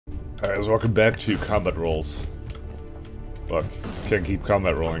Alright, guys, welcome back to combat rolls. Look, can't keep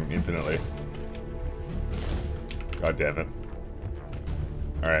combat rolling infinitely. God damn it.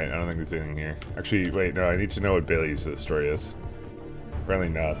 Alright, I don't think there's anything here. Actually, wait, no, I need to know what Bailey's story is. Apparently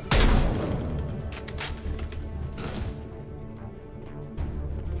not.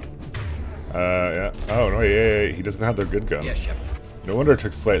 Yeah. Oh, no, yeah, he doesn't have their good gun. Yes, Shepard. No wonder it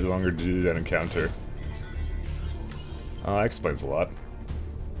took slightly longer to do that encounter. Oh, that explains a lot.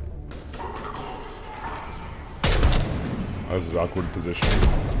 Oh, this is awkward positioning.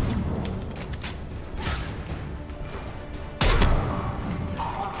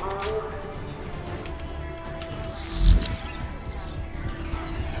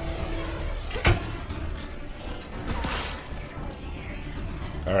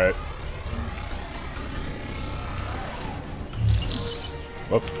 Alright.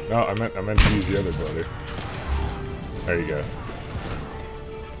 Whoops. No, I meant to use the other ability. There you go.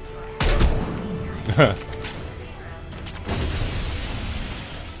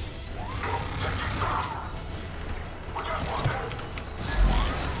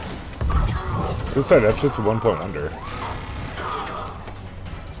 This side, that shit's a 1 point wonder.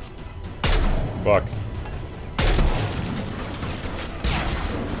 Fuck.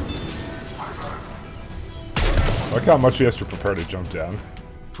 Look how much he has to prepare to jump down.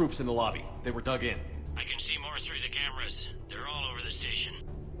 Troops in the lobby. They were dug in. I can see more through the cameras. They're all over the station.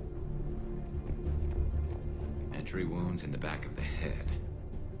 Entry wounds in the back of the head.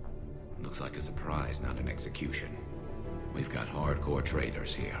 Looks like a surprise, not an execution. We've got hardcore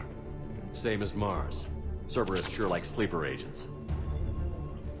traitors here. Same as Mars. Cerberus sure likes sleeper agents.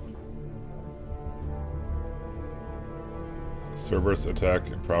 Cerberus attack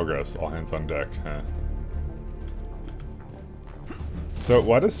in progress. All hands on deck. Huh. So,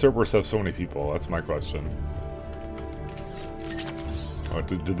 why does Cerberus have so many people? That's my question. Oh,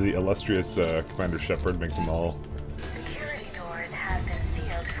 did the illustrious Commander Shepard make them all? Security doors have been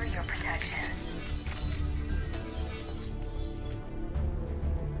sealed for your protection.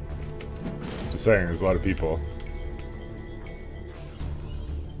 Just saying, there's a lot of people.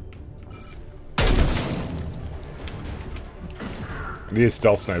 I need a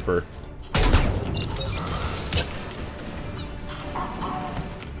stealth sniper.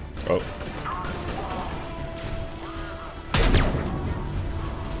 Oh.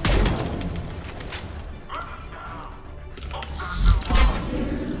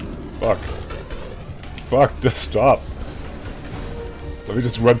 Fuck. Fuck, just stop. Let me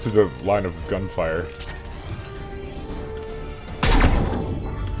just run to the line of gunfire.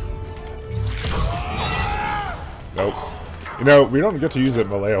 Nope. You know, we don't get to use it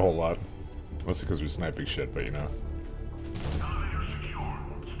melee a whole lot. Mostly because we're sniping shit, but you know.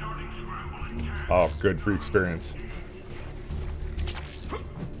 Oh, good, free experience.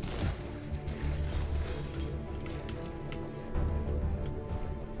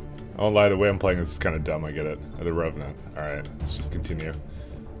 I won't lie, the way I'm playing this is kind of dumb, I get it. The Revenant. Alright, let's just continue.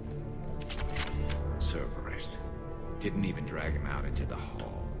 Cerberus. Didn't even drag him out into the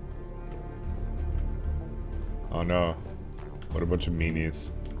hall. Oh no. What a bunch of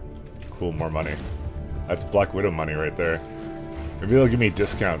meanies. Cool, more money. That's Black Widow money right there. Maybe they'll give me a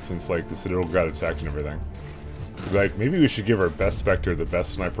discount since, like, the Citadel got attacked and everything. Like, maybe we should give our best Spectre the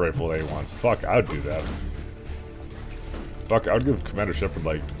best sniper rifle that he wants. Fuck, I would do that. Fuck, I would give Commander Shepard,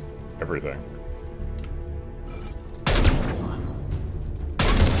 like, everything.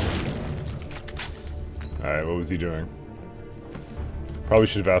 Alright, what was he doing? Probably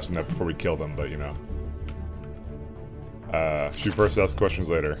should have asked him that before we killed him, but, you know. Shoot first, ask questions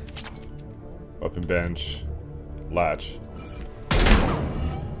later. Weapon bench. Latch.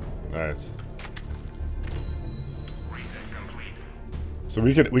 Nice. So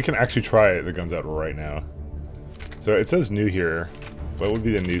we can actually try the guns out right now. So it says new here. What would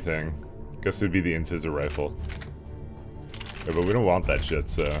be the new thing? Guess it would be the Incisive rifle. Yeah, but we don't want that shit,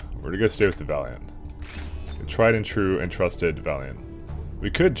 so we're gonna stay with the Valiant. The tried and true and trusted Valiant. We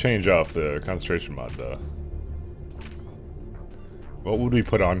could change off the concentration mod though. What would we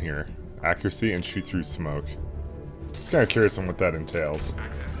put on here? Accuracy and shoot through smoke. Just kind of curious on what that entails.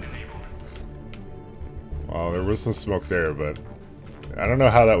 Well, there was some smoke there, but I don't know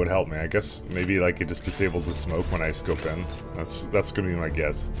how that would help me. I guess maybe like it just disables the smoke when I scope in. That's gonna be my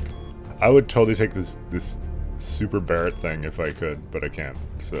guess. I would totally take this super Barrett thing if I could, but I can't.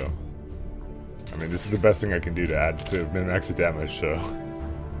 So, I mean, this is the best thing I can do to add to min-max the damage. So,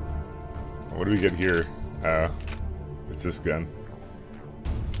 what do we get here? It's this gun.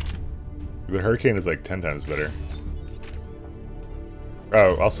 The Hurricane is like 10 times better.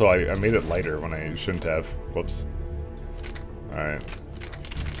 Oh, also I made it lighter when I shouldn't have. Whoops. Alright.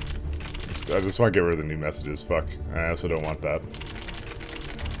 just want to get rid of the new messages. Fuck. I also don't want that.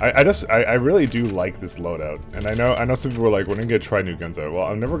 I really do like this loadout, and I know some people were like, when are you gonna try new guns out? Well,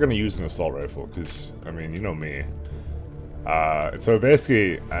 I'm never gonna use an assault rifle because I mean, you know me. So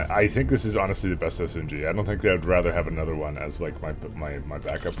basically, I think this is honestly the best SMG. I don't think I'd rather have another one as like my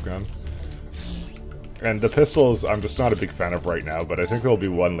backup gun. And the pistols, I'm just not a big fan of right now, but I think there'll be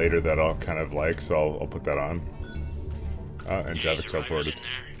one later that I'll kind of like, so I'll put that on. And Javik teleported.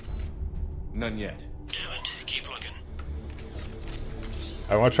 None yet. Damn it. Keep looking.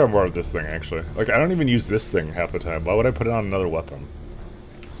 I want to try more of this thing, actually. Like, I don't even use this thing half the time. Why would I put it on another weapon?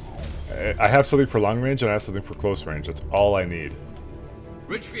 I have something for long range, and I have something for close range. That's all I need.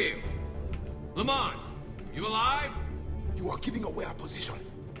 Richfield! Lamont! You alive? You are giving away our position.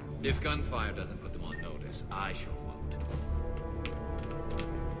 If gunfire doesn't put them on notice, I sure won't.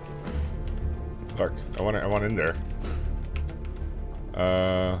 Fuck. I want in there.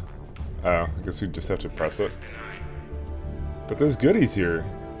 Oh, I guess we just have to press it. But there's goodies here.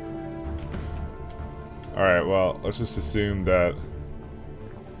 Alright, well, let's just assume that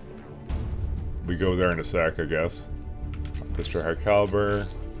we go there in a sec, I guess. Pistol high caliber.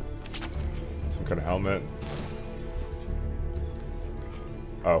 Some kind of helmet.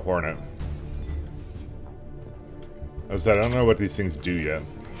 Oh, Hornet. I don't know what these things do yet.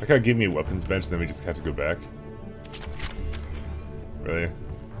 Like how give me a weapons bench, then we just have to go back. Really?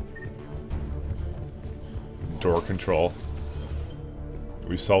 Door control.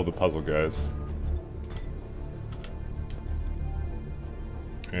 We solved the puzzle, guys.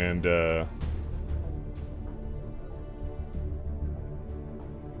 And,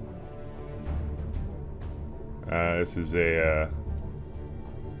 this is a,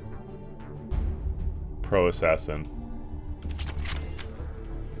 Pro Assassin.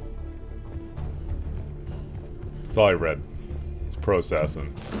 That's all I read. It's Pro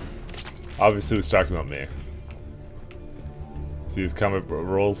Assassin. Obviously, it was talking about me. See these combat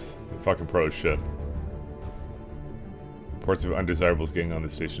rolls? The fucking pro as shit. Reports of undesirables getting on the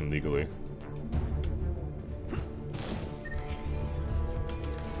station legally.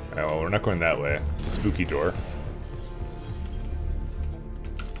 Oh, well, we're not going that way. It's a spooky door.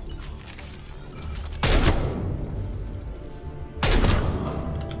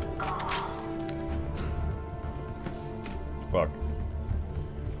 Fuck.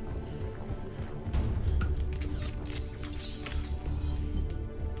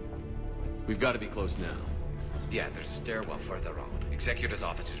 We've got to be close now. Yeah, there's a stairwell further on. Executor's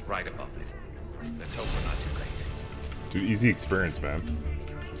office is right above it. Let's hope we're not too late. Dude, easy experience, man.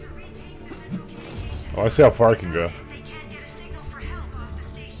 Oh, I see how far I can go. They can't get a signal for help off the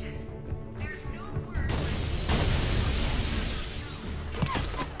station. There's no word.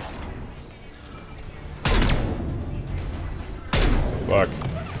 Fuck.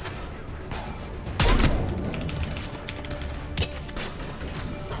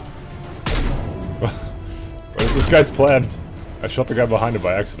 What is this guy's plan? I shot the guy behind him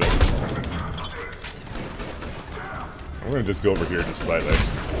by accident. I'm gonna just go over here just slightly.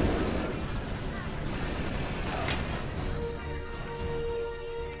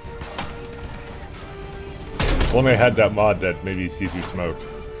 If only I had that mod that maybe see through smoke.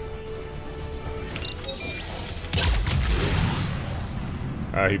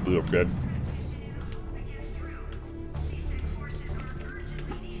 Ah, he blew up good.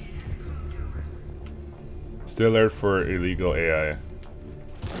 Stay alert for illegal AI.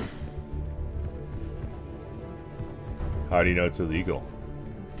 How do you know it's illegal?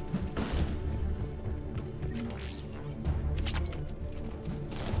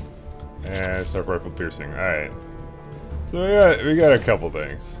 And start rifle piercing. Alright. So we got a couple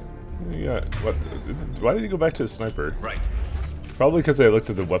things. We got what? Why did you go back to the sniper? Right. Probably because I looked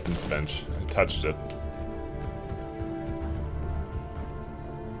at the weapons bench. I touched it.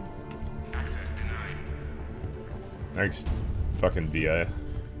 Thanks, fucking BI.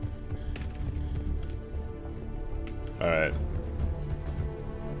 Alright.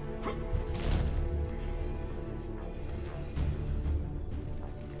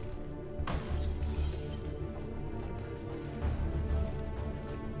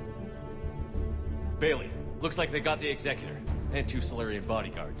 Bailey, looks like they got the Executor. And 2 Solarian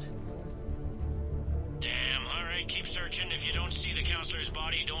bodyguards. Damn, alright, keep searching. If you don't see the counselor's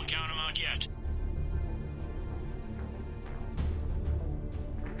body, don't count him out yet.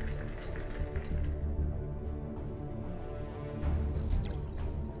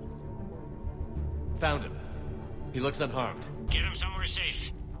 Found him. He looks unharmed. Get him somewhere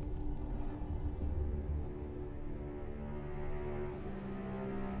safe.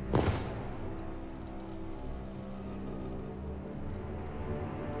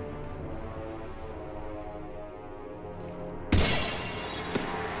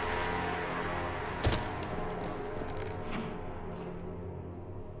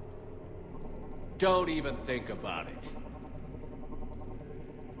 Don't even think about it.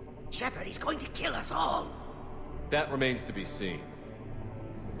 Shepard, he's going to kill us all. That remains to be seen.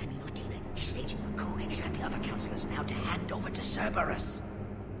 I mean, Udina, he's staging a coup. He's got the other councillors now to hand over to Cerberus.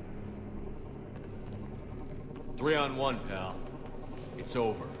 3-on-1, pal. It's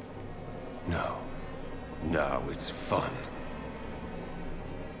over. No. No, it's fun.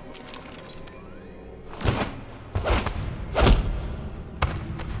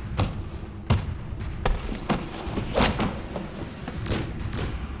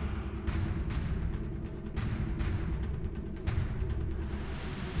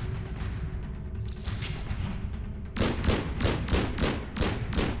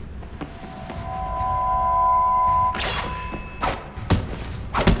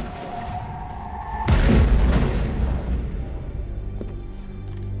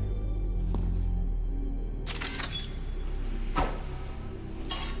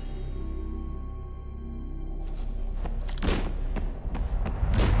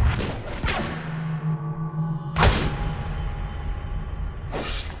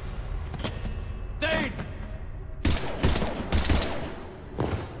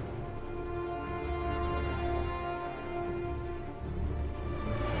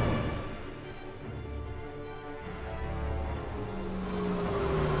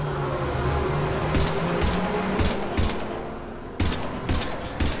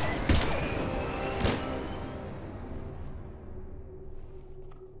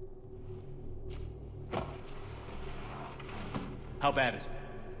 How bad is it?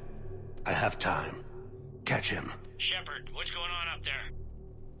 I have time. Catch him. Shepard, what's going on up there?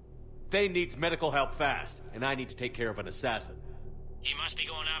 Thane needs medical help fast, and I need to take care of an assassin. He must be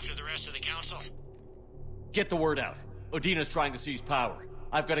going after the rest of the council. Get the word out. Udina's trying to seize power.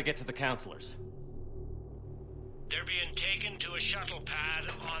 I've got to get to the councilors. They're being taken to a shuttle pad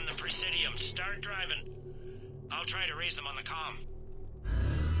on the Presidium. Start driving. I'll try to raise them on the comm.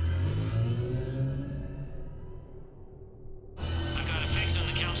 I've got a fix on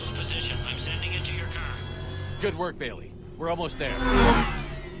the council's position. I'm sending it to your car. Good work, Bailey. We're almost there.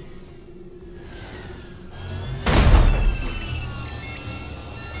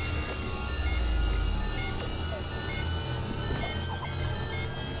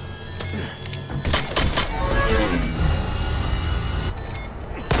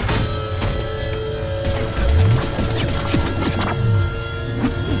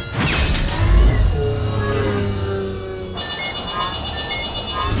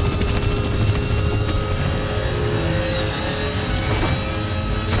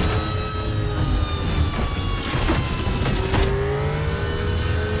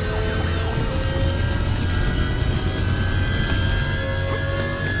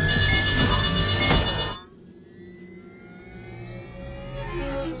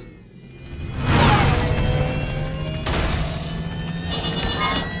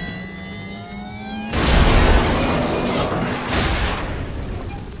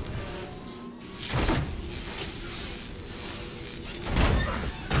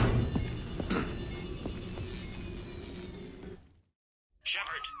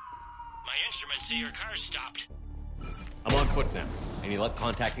 Shepard, my instruments say your car's stopped. I'm on foot now. Any luck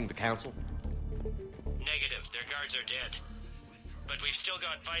contacting the council? Negative, their guards are dead. But we've still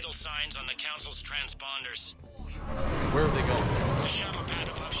got vital signs on the council's transponders. Where are they going? The shuttle pad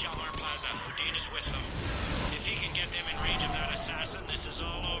above Shalmar Plaza. Udina's with them. If he can get them in range of that assassin, this is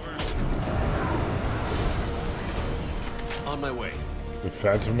all over. On my way. The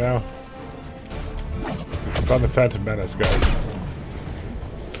Phantom now? Found the Phantom Menace, guys.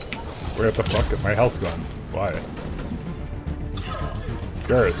 Where the fuck? My health's gone. Why?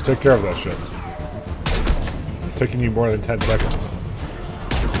 Garrus, take care of that shit. It's taking you more than 10 seconds.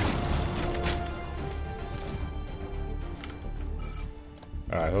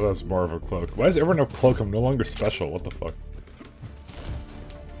 I thought that was more of a cloak. Why is everyone no cloak? I'm no longer special. What the fuck?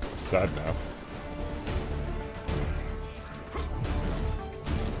 Sad now.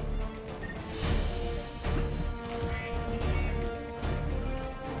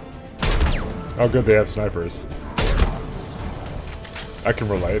 Oh good, they have snipers. I can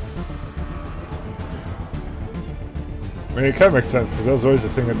relate. I mean, it kind of makes sense, because that was always the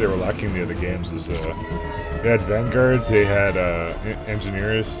thing that they were lacking in the other games, is, they had vanguards, they had,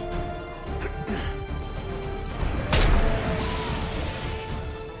 engineers.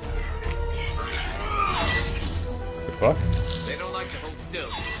 The fuck? They don't like to hold still.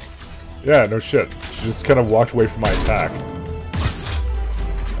 Yeah, no shit. She just kind of walked away from my attack.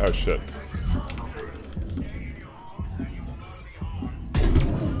 Oh shit.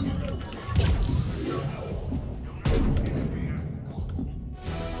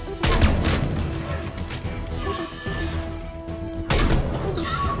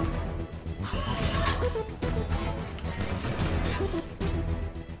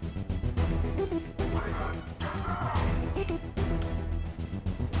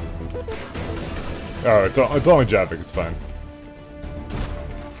 Oh, it's only Javik, it's fine.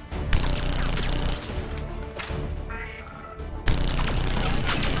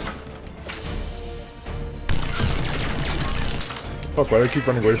 Fuck, why do they keep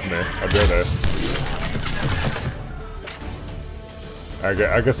running away from me? How dare they?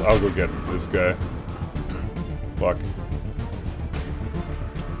 I guess I'll go get this guy. Fuck.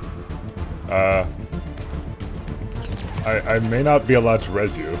 I may not be allowed to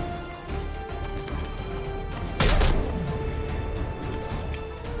res you.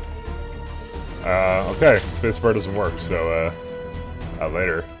 Okay, spacebar doesn't work, so,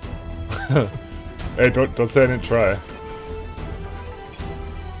 later. Hey, don't say I didn't try.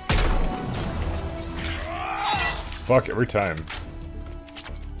 Fuck, every time.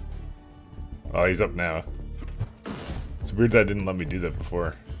 Oh, he's up now. It's weird that didn't let me do that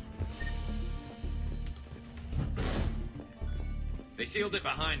before. They sealed it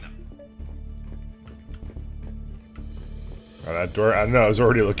behind them. Oh, that door, I don't know, I was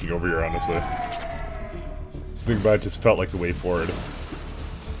already looking over here, honestly. This thing about it just felt like the way forward.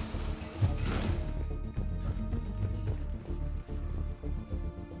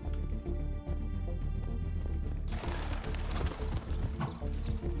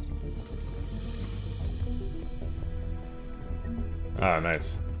 Ah,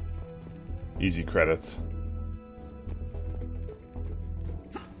 nice. Easy credits.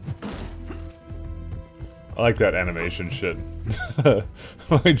 I like that animation shit.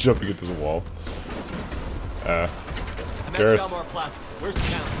 Like jumping into the wall. Garrus. Where's the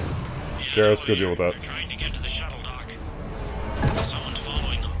count? Garrus, go deal with that. They're trying to get to the shuttle dock. Someone's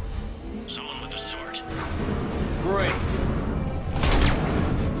following them. Someone with a sword. Great.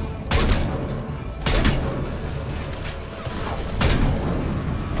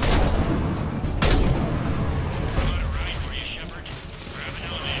 Got a ride for you, Shepard. Grab an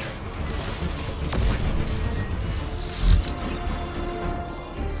elevator.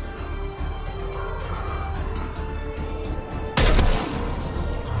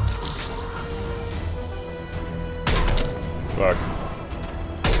 Fuck.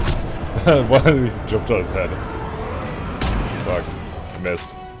 One of these jumped on his head. Fuck. I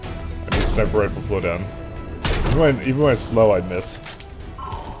missed. I need a sniper rifle slow down. Even when it's slow, I miss.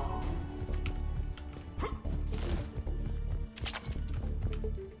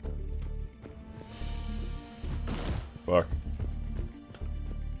 Fuck.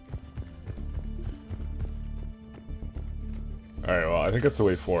 Alright, well, I think that's the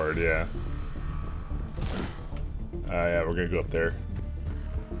way forward, yeah. Yeah, we're gonna go up there.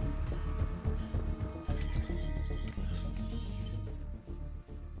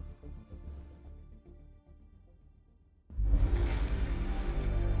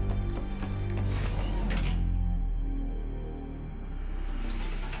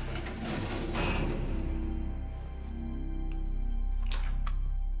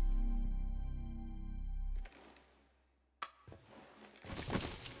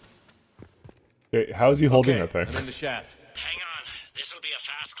 Hey, how is he holding that thing? I'm in the shaft. Hang on. This'll be a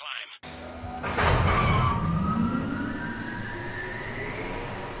fast climb.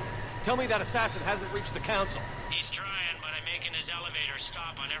 Tell me that assassin hasn't reached the council. He's trying, but I'm making his elevator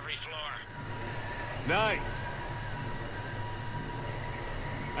stop on every floor. Nice.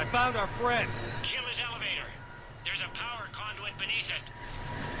 I found our friend. Kill his elevator. There's a power conduit beneath it.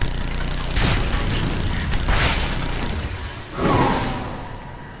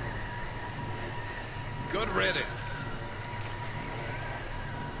 Good riddance.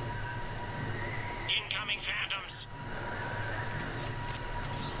 Incoming phantoms.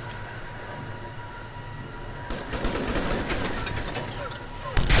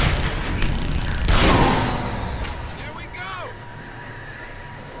 Here we go!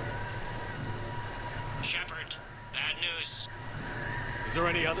 Shepard, bad news. Is there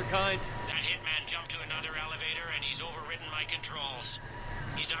any other kind? That hitman jumped to another elevator and he's overridden my controls.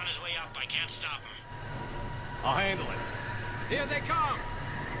 He's on his way up. I can't stop him. I'll handle it. Here they come!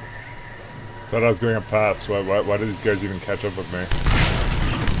 Thought I was going up fast. Why did these guys even catch up with me?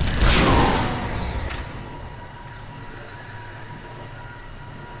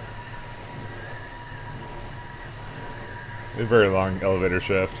 A very long elevator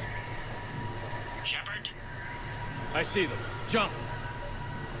shaft. Shepard? I see them. Jump.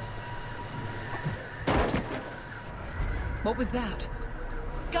 What was that?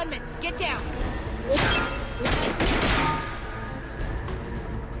 Gunman, get down!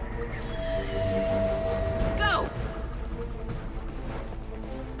 Go!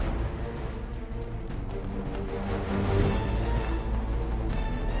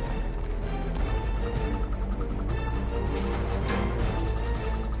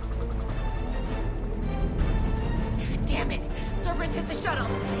 shuttle.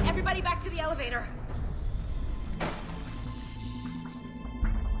 Everybody back to the elevator.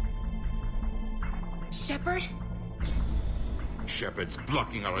 Shepard? Shepard's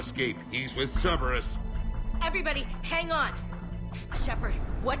blocking our escape. He's with Cerberus. Everybody, hang on. Shepard,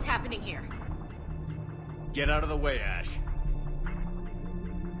 what's happening here? Get out of the way, Ash.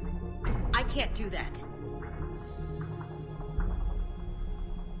 I can't do that.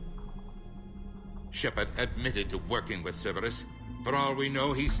 Shepard admitted to working with Cerberus. For all we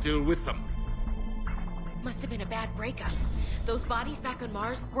know, he's still with them. Must have been a bad breakup. Those bodies back on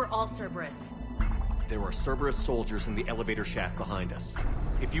Mars were all Cerberus. There are Cerberus soldiers in the elevator shaft behind us.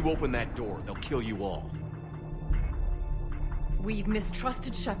 If you open that door, they'll kill you all. We've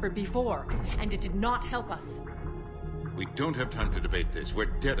mistrusted Shepard before, and it did not help us. We don't have time to debate this. We're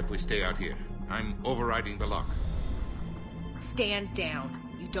dead if we stay out here. I'm overriding the lock. Stand down.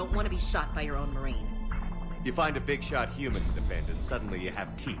 You don't want to be shot by your own Marine. You find a big shot human to defend, and suddenly you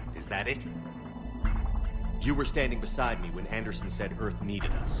have teeth. Is that it? You were standing beside me when Anderson said Earth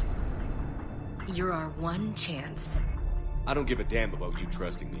needed us. You're our one chance. I don't give a damn about you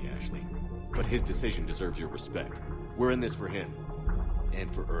trusting me, Ashley. But his decision deserves your respect. We're in this for him.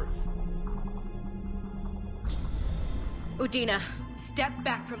 And for Earth. Udina, step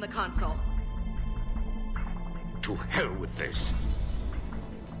back from the console. To hell with this.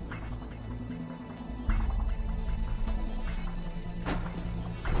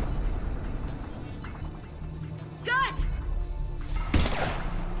 Gun!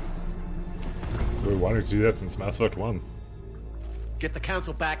 We wanted to do that since Mass Effect 1. Get the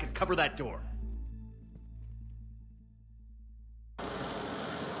council back and cover that door.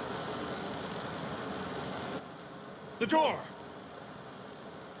 The door!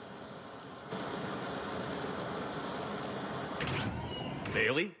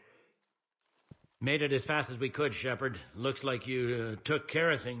 Bailey? Made it as fast as we could, Shepard. Looks like you took care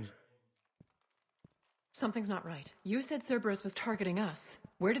of things. Something's not right. You said Cerberus was targeting us.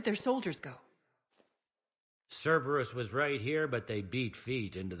 Where did their soldiers go? Cerberus was right here, but they beat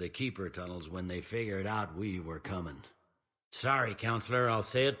feet into the Keeper tunnels when they figured out we were coming. Sorry, Counselor, I'll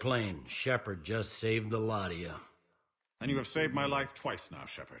say it plain. Shepard just saved the lot of you. And you have saved my life twice now,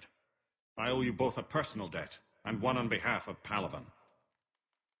 Shepard. I owe you both a personal debt, and one on behalf of Palaven.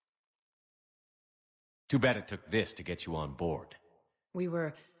 Too bad it took this to get you on board. We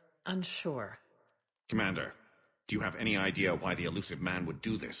were unsure. Commander, do you have any idea why the elusive man would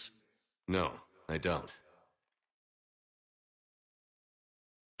do this? No, I don't.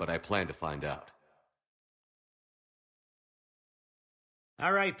 But I plan to find out.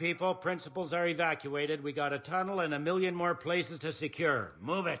 All right, people. Principals are evacuated. We got a tunnel and 1 million more places to secure.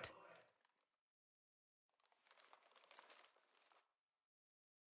 Move it.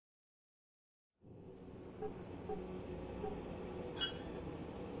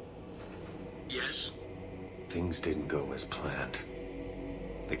 Yes? Things didn't go as planned.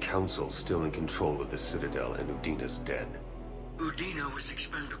 The Council's still in control of the Citadel and Udina's dead. Udina was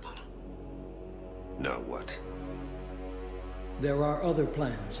expendable. Now what? There are other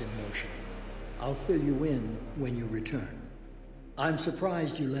plans in motion. I'll fill you in when you return. I'm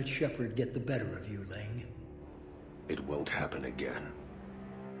surprised you let Shepard get the better of you, Ling. It won't happen again.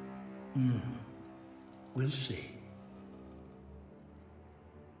 We'll see.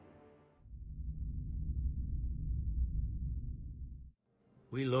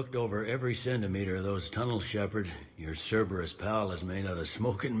 We looked over every centimeter of those tunnels, Shepard. Your Cerberus pal is made out of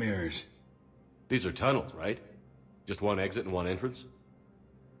smoke and mirrors. These are tunnels, right? Just one exit and one entrance?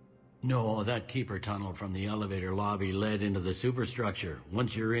 No, that Keeper tunnel from the elevator lobby led into the superstructure.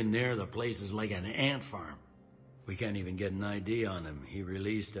 Once you're in there, the place is like an ant farm. We can't even get an ID on him. He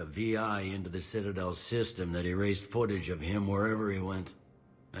released a VI into the Citadel system that erased footage of him wherever he went.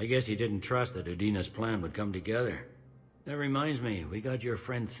 I guess he didn't trust that Udina's plan would come together. That reminds me, we got your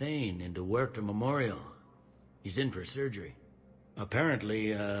friend Thane into Huerta Memorial. He's in for surgery.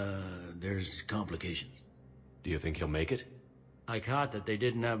 Apparently, there's complications. Do you think he'll make it? I caught that they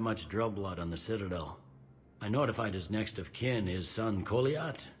didn't have much drill blood on the Citadel. I notified his next of kin, his son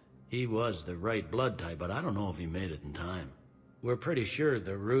Koliat. He was the right blood type, but I don't know if he made it in time. We're pretty sure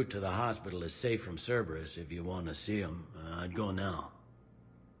the route to the hospital is safe from Cerberus if you want to see him. I'd go now.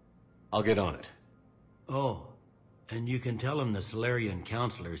 I'll get on it. Oh, and you can tell him the Solarian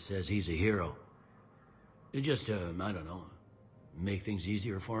counselor says he's a hero. It just, I don't know, make things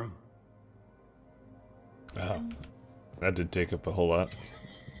easier for him. Oh, that did take up a whole lot.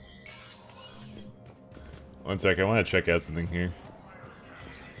 One sec, I want to check out something here.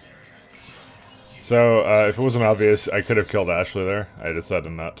 So, if it wasn't obvious, I could have killed Ashley there. I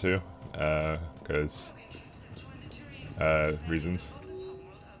decided not to, because, reasons.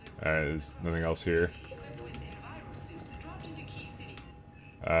 There's nothing else here.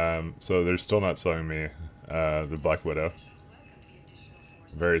 So they're still not selling me the Black Widow.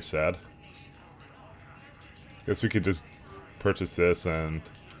 Very sad. Guess we could just purchase this, and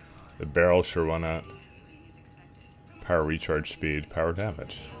the barrel, sure, why not? Power recharge speed, power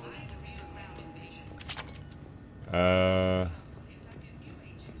damage. No.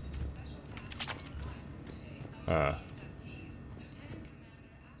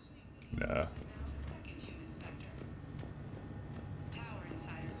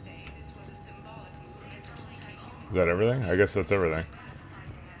 Is that everything? I guess that's everything.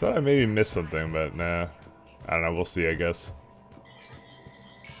 Thought I maybe missed something, but nah. I don't know, we'll see, I guess.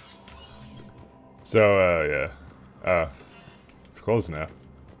 So, yeah. It's closed now.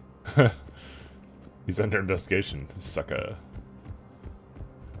 He's under investigation. Sucker.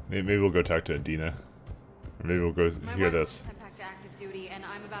 Maybe we'll go talk to Adina. Or maybe we'll go hear this. I'm back to active duty, and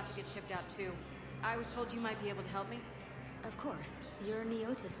I'm about to get shipped out too. I was told you might be able to help me. Of course. You're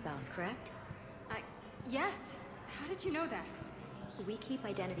Neota's spouse, correct? Yes. How did you know that? We keep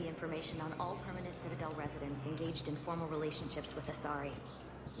identity information on all permanent Citadel residents engaged in formal relationships with Asari.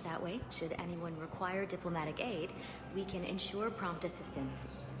 That way, should anyone require diplomatic aid, we can ensure prompt assistance.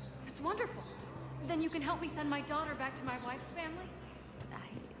 It's wonderful. Then you can help me send my daughter back to my wife's family?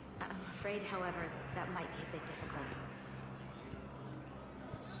 I'm afraid, however, that might be a bit difficult.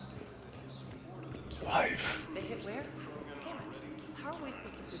 Wife. They hit where? Damn it. How are we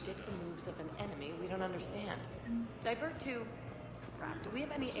supposed to predict the moves of an enemy we don't understand? Divert to... Crap, do we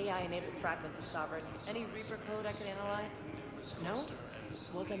have any AI-enabled fragments of Sovereign? Any Reaper code I can analyze? No?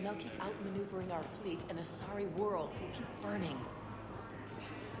 Well, then they'll keep outmaneuvering our fleet, and Asari worlds will keep burning.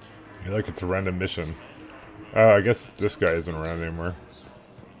 You're like it's a random mission. Oh, I guess this guy isn't around anymore.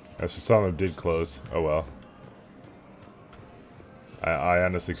 I just saw them did close. Oh well. I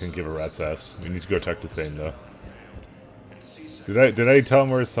honestly couldn't give a rat's ass. We need to go talk to Thane though. Did I tell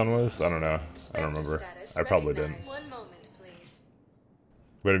him where his son was? I don't know. I don't remember. I probably didn't.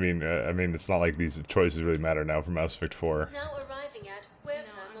 But I mean, it's not like these choices really matter now for Mass Effect 4. Now arriving at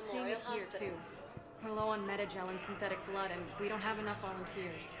I'm seeing it here too. We're low on metagel and synthetic blood, and we don't have enough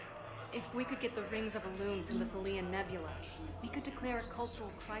volunteers. If we could get the rings of Elune from the Salian Nebula, we could declare a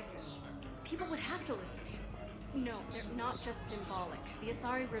cultural crisis. People would have to listen. No, they're not just symbolic. The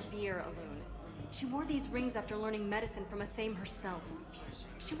Asari revere Elune. She wore these rings after learning medicine from Athame herself.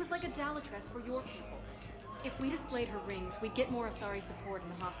 She was like a Dalatress for your people. If we displayed her rings, we'd get more Asari support in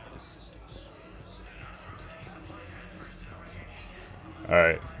the hospitals.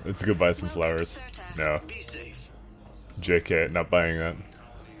 Alright, let's go buy some flowers. No. JK, not buying that.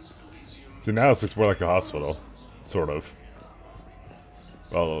 So now this looks more like a hospital. Sort of.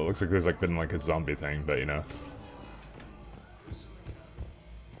 Well, it looks like there's been a zombie thing, but you know.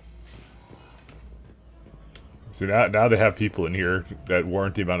 So now they have people in here that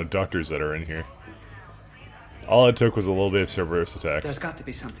warrant the amount of doctors that are in here. All it took was a little bit of Cerberus attack. There's got to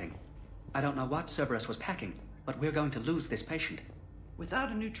be something. I don't know what Cerberus was packing, but we're going to lose this patient.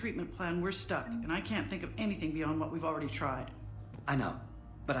 Without a new treatment plan, we're stuck, and I can't think of anything beyond what we've already tried. I know,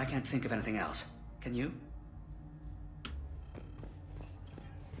 but I can't think of anything else. Can you?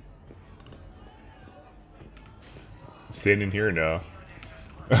 Staying in here now.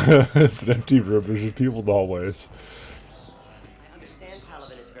 It's an empty room. There's just people in the hallways. I understand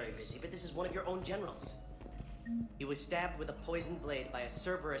Paladin is very busy, but this is one of your own generals. He was stabbed with a poisoned blade by a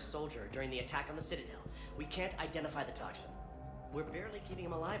Cerberus soldier during the attack on the Citadel. We can't identify the toxin. We're barely keeping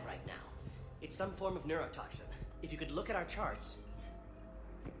him alive right now. It's some form of neurotoxin. If you could look at our charts...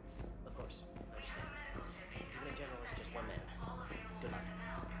 Of course, I understand. Even a general is just one man. Good luck.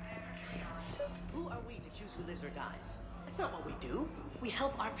 Who are we to choose who lives or dies? That's not what we do. We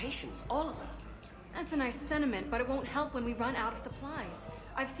help our patients, all of them. That's a nice sentiment, but it won't help when we run out of supplies.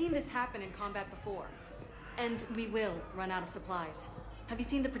 I've seen this happen in combat before. And we will run out of supplies. Have you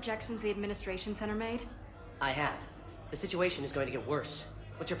seen the projections the Administration Center made? I have. The situation is going to get worse.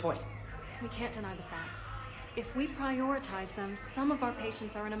 What's your point? We can't deny the facts. If we prioritize them, some of our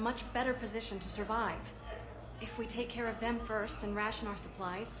patients are in a much better position to survive. If we take care of them first and ration our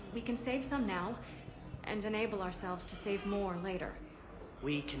supplies, we can save some now, and enable ourselves to save more later.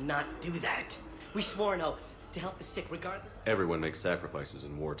 We cannot do that. We swore an oath to help the sick regardless. Everyone makes sacrifices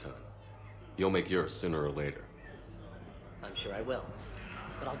in wartime. You'll make yours sooner or later. I'm sure I will.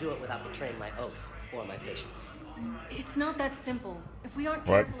 But I'll do it without betraying my oath or my patients. It's not that simple. If we aren't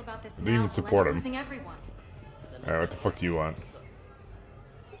What? careful about this They now, even we'll support end up him. losing everyone. Alright, what the fuck do you want?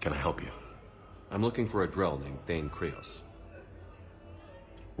 Can I help you? I'm looking for a Drell named Thane Krios.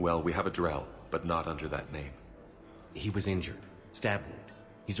 Well, we have a Drell, but not under that name. He was injured. Stab wound.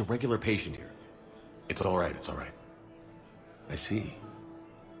 He's a regular patient here. It's all right, it's all right. I see.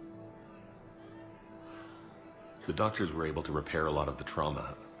 The doctors were able to repair a lot of the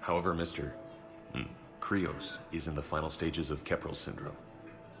trauma. However, Mr. Krios is in the final stages of Keprel's syndrome.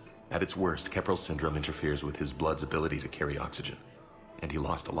 At its worst, Keprel's syndrome interferes with his blood's ability to carry oxygen, and he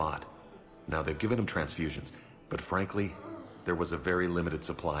lost a lot. Now, they've given him transfusions, but frankly, there was a very limited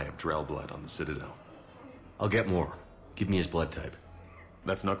supply of Drell blood on the Citadel. I'll get more. Give me his blood type.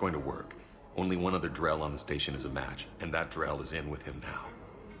 That's not going to work. Only one other Drell on the station is a match, and that Drell is in with him now.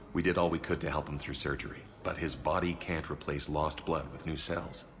 We did all we could to help him through surgery, but his body can't replace lost blood with new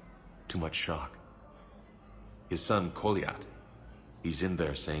cells. Too much shock. His son, Koliat, he's in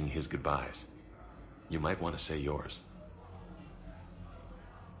there saying his goodbyes. You might want to say yours.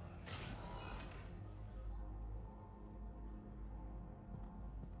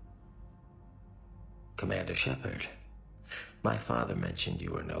 Commander Shepard, my father mentioned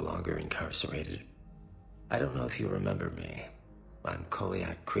you were no longer incarcerated. I don't know if you remember me. I'm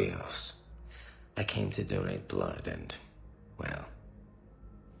Koliak Krios. I came to donate blood and, well,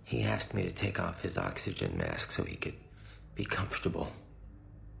 he asked me to take off his oxygen mask so he could be comfortable.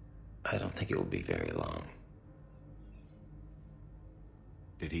 I don't think it will be very long.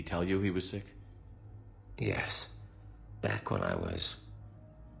 Did he tell you he was sick? Yes. Back when I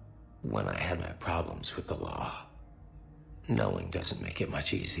had my problems with the law. Knowing doesn't make it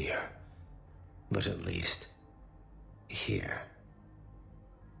much easier. But at least, here,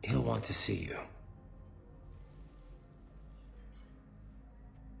 he'll want to see you.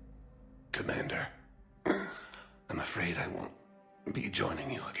 Commander, I'm afraid I won't be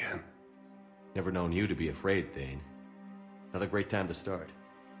joining you again. Never known you to be afraid, Thane. Not a great time to start.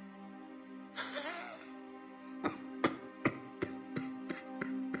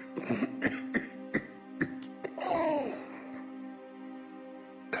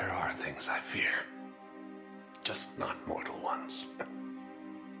 There are things I fear. Just not mortal ones.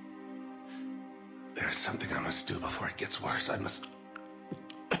 There's something I must do before it gets worse. I must...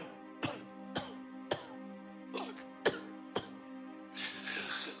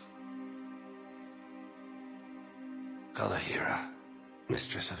 Kalahira,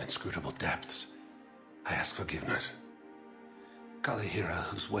 mistress of inscrutable depths, I ask forgiveness. Kalahira,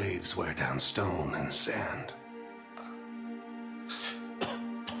 whose waves wear down stone and sand.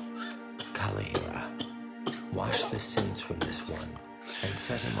 Kalahira, wash the sins from this one and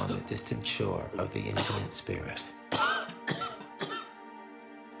set him on the distant shore of the infinite spirit.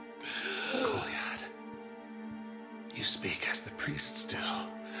 Koliad, you speak as the priests do.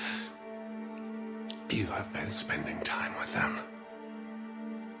 You have been spending time with them.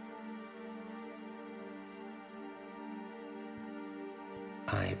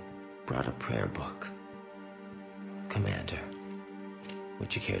 I brought a prayer book. Commander,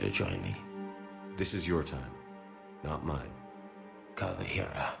 would you care to join me? This is your time, not mine.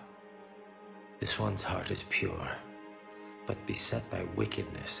 Kalahira, this one's heart is pure, but beset by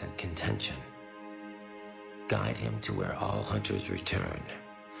wickedness and contention. Guide him to where all hunters return,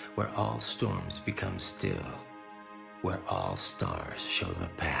 where all storms become still, where all stars show the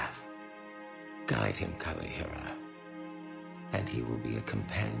path. Guide him, Kalahira, and he will be a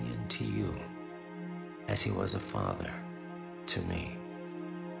companion to you, as he was a father to me.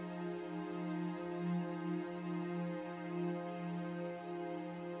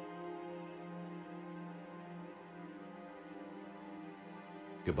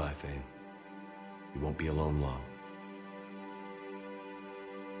 Goodbye, Thane. You won't be alone long.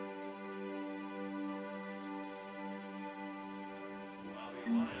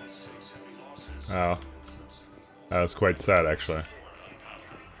 Oh, that was quite sad, actually.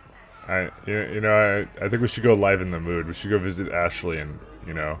 I think we should go liven the mood. We should go visit Ashley and,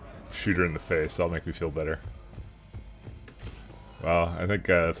 shoot her in the face. That'll make me feel better. Well, I think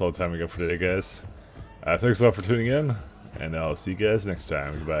that's all the time we got for today, guys. Thanks a lot for tuning in, and I'll see you guys next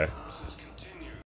time. Goodbye.